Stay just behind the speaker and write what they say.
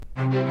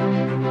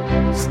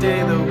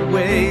Stay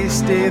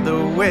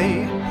the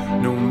way,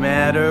 no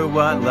matter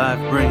what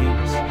life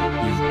brings.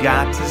 You've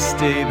got to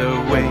stay the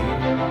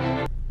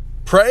way.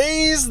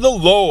 Praise the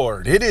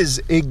Lord. It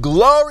is a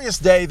glorious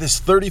day, this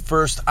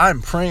 31st.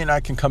 I'm praying I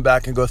can come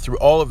back and go through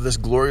all of this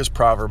glorious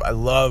proverb. I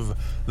love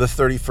the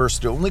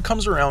 31st. It only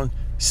comes around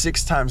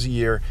 6 times a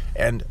year,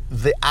 and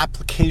the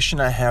application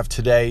I have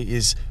today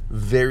is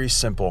very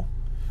simple.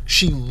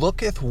 She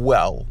looketh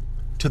well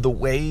to the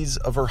ways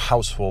of her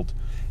household,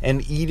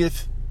 and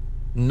eateth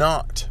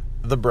not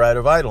the bread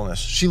of idleness.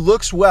 She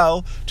looks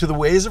well to the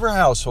ways of her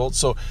household.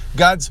 So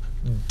God's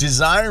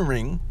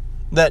desiring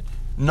that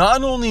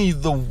not only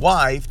the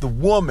wife, the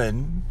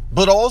woman,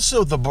 but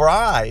also the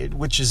bride,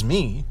 which is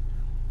me,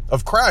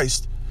 of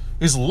Christ,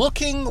 is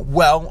looking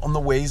well on the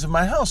ways of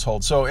my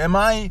household. So am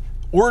I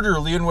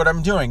orderly in what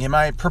I'm doing? Am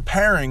I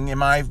preparing?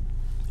 Am I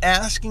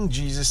asking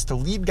Jesus to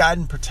lead, guide,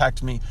 and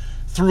protect me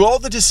through all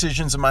the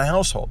decisions of my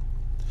household?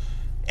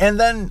 And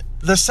then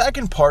the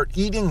second part,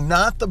 eating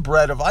not the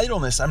bread of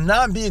idleness. I'm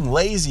not being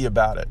lazy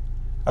about it.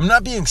 I'm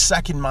not being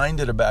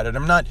second-minded about it.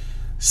 I'm not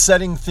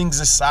setting things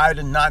aside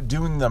and not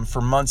doing them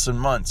for months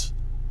and months.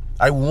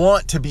 I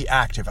want to be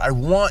active. I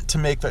want to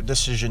make that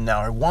decision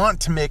now. I want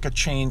to make a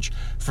change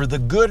for the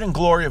good and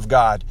glory of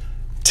God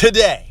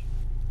today.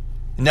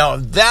 Now,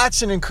 if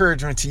that's an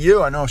encouragement to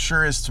you, I know it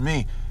sure is to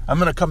me. I'm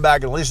going to come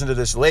back and listen to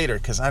this later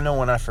because I know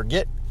when I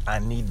forget, I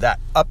need that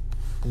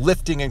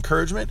uplifting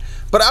encouragement.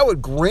 But I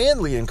would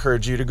grandly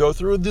encourage you to go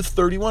through the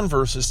 31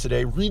 verses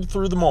today. Read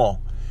through them all.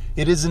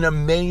 It is an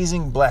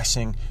amazing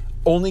blessing.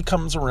 Only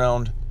comes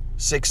around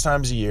 6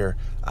 times a year.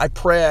 I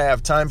pray I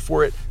have time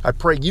for it. I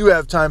pray you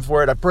have time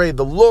for it. I pray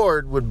the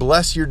Lord would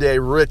bless your day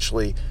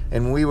richly,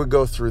 and we would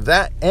go through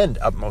that and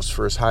utmost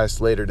for his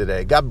highest later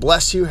today. God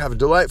bless you. Have a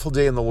delightful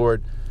day in the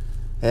Lord,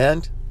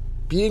 and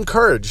be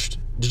encouraged.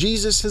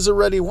 Jesus has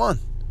already won.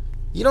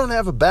 You don't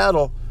have a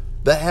battle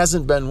that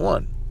hasn't been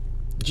won.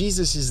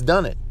 Jesus has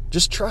done it.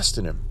 Just trust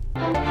in him.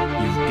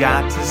 You've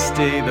got to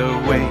stay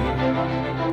the way.